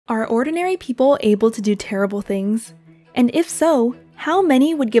Are ordinary people able to do terrible things? And if so, how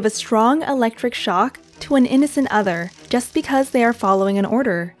many would give a strong electric shock to an innocent other just because they are following an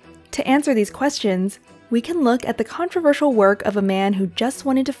order? To answer these questions, we can look at the controversial work of a man who just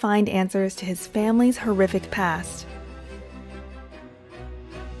wanted to find answers to his family's horrific past.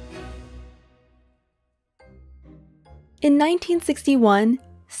 In 1961,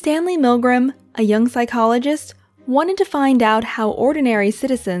 Stanley Milgram, a young psychologist, wanted to find out how ordinary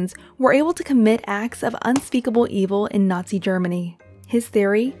citizens were able to commit acts of unspeakable evil in Nazi Germany. His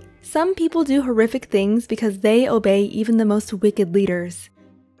theory: some people do horrific things because they obey even the most wicked leaders.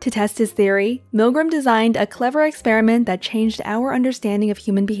 To test his theory, Milgram designed a clever experiment that changed our understanding of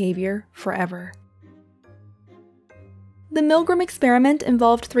human behavior forever. The Milgram experiment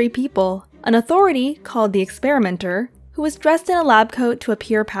involved 3 people: an authority, called the experimenter, who was dressed in a lab coat to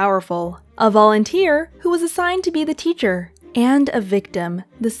appear powerful, a volunteer, who was assigned to be the teacher, and a victim,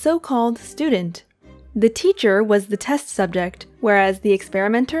 the so-called student. The teacher was the test subject, whereas the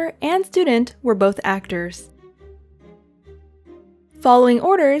experimenter and student were both actors. Following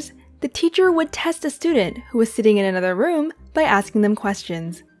orders, the teacher would test a student who was sitting in another room by asking them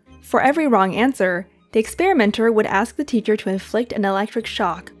questions. For every wrong answer, the experimenter would ask the teacher to inflict an electric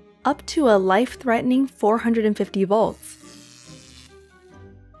shock, up to a life-threatening 450 volts.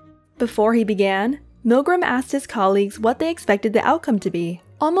 Before he began, Milgram asked his colleagues what they expected the outcome to be.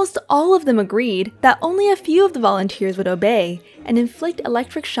 Almost all of them agreed that only a few of the volunteers would obey and inflict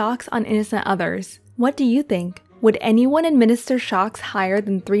electric shocks on innocent others. What do you think? Would anyone administer shocks higher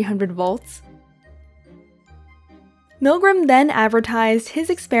than 300 volts? Milgram then advertised his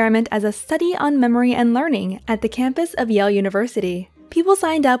experiment as a study on memory and learning at the campus of Yale University. People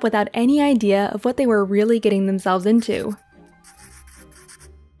signed up without any idea of what they were really getting themselves into.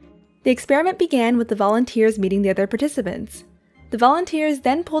 The experiment began with the volunteers meeting the other participants. The volunteers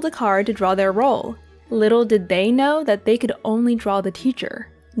then pulled a card to draw their role. Little did they know that they could only draw the teacher.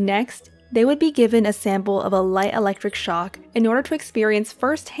 Next, they would be given a sample of a light electric shock in order to experience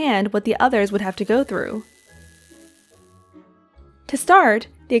firsthand what the others would have to go through. To start,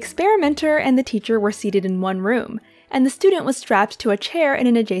 the experimenter and the teacher were seated in one room, and the student was strapped to a chair in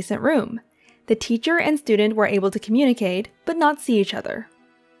an adjacent room. The teacher and student were able to communicate, but not see each other.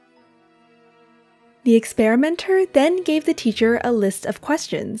 The experimenter then gave the teacher a list of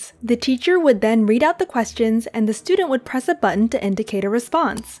questions. The teacher would then read out the questions and the student would press a button to indicate a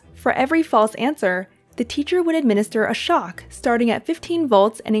response. For every false answer, the teacher would administer a shock, starting at 15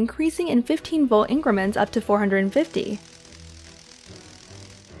 volts and increasing in 15-volt increments up to 450.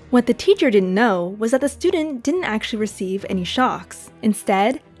 What the teacher didn't know was that the student didn't actually receive any shocks.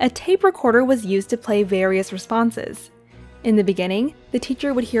 Instead, a tape recorder was used to play various responses. In the beginning, the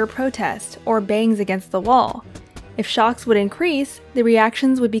teacher would hear protest or bangs against the wall. If shocks would increase, the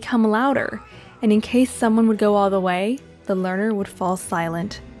reactions would become louder, and in case someone would go all the way, the learner would fall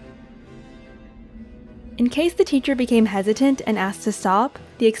silent. In case the teacher became hesitant and asked to stop,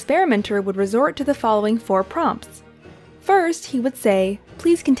 the experimenter would resort to the following 4 prompts. First, he would say,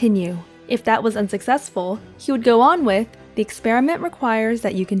 "Please continue." If that was unsuccessful, he would go on with, "The experiment requires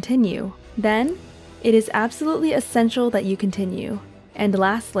that you continue." Then, "It is absolutely essential that you continue." And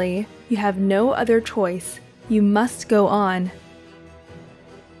lastly, "You have no other choice. You must go on."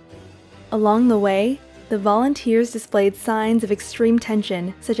 Along the way, the volunteers displayed signs of extreme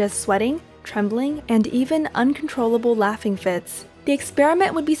tension, such as sweating, trembling, and even uncontrollable laughing fits. The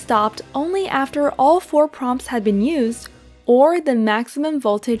experiment would be stopped only after all 4 prompts had been used, or the maximum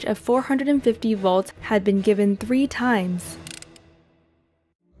voltage of 450 volts had been given 3 times.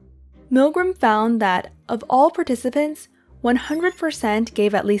 Milgram found that, of all participants, 100%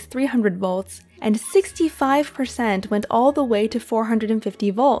 gave at least 300 volts, and 65% went all the way to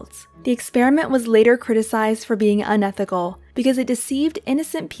 450 volts. The experiment was later criticized for being unethical, because it deceived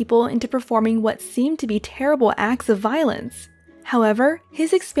innocent people into performing what seemed to be terrible acts of violence. However,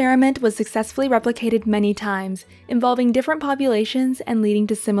 his experiment was successfully replicated many times, involving different populations and leading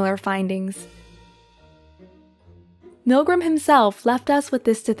to similar findings. Milgram himself left us with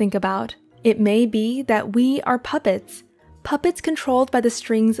this to think about. It may be that we are puppets controlled by the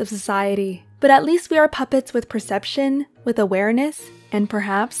strings of society. But at least we are puppets with perception, with awareness, and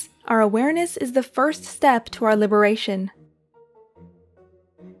perhaps our awareness is the first step to our liberation.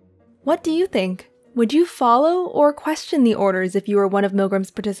 What do you think? Would you follow or question the orders if you were one of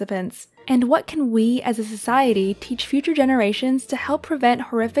Milgram's participants? And what can we as a society teach future generations to help prevent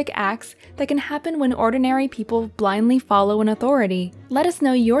horrific acts that can happen when ordinary people blindly follow an authority? Let us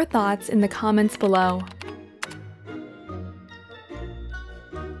know your thoughts in the comments below.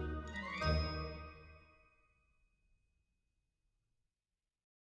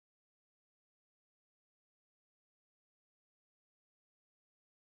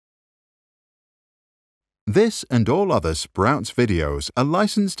 This and all other Sprouts videos are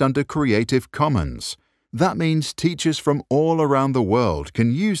licensed under Creative Commons. That means teachers from all around the world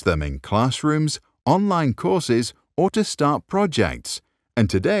can use them in classrooms, online courses, or to start projects. And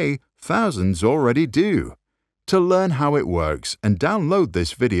today, thousands already do. To learn how it works and download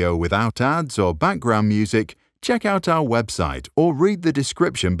this video without ads or background music, check out our website or read the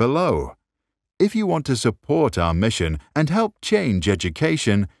description below. If you want to support our mission and help change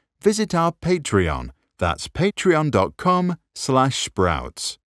education, visit our Patreon. That's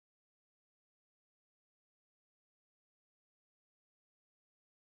patreon.com/sprouts.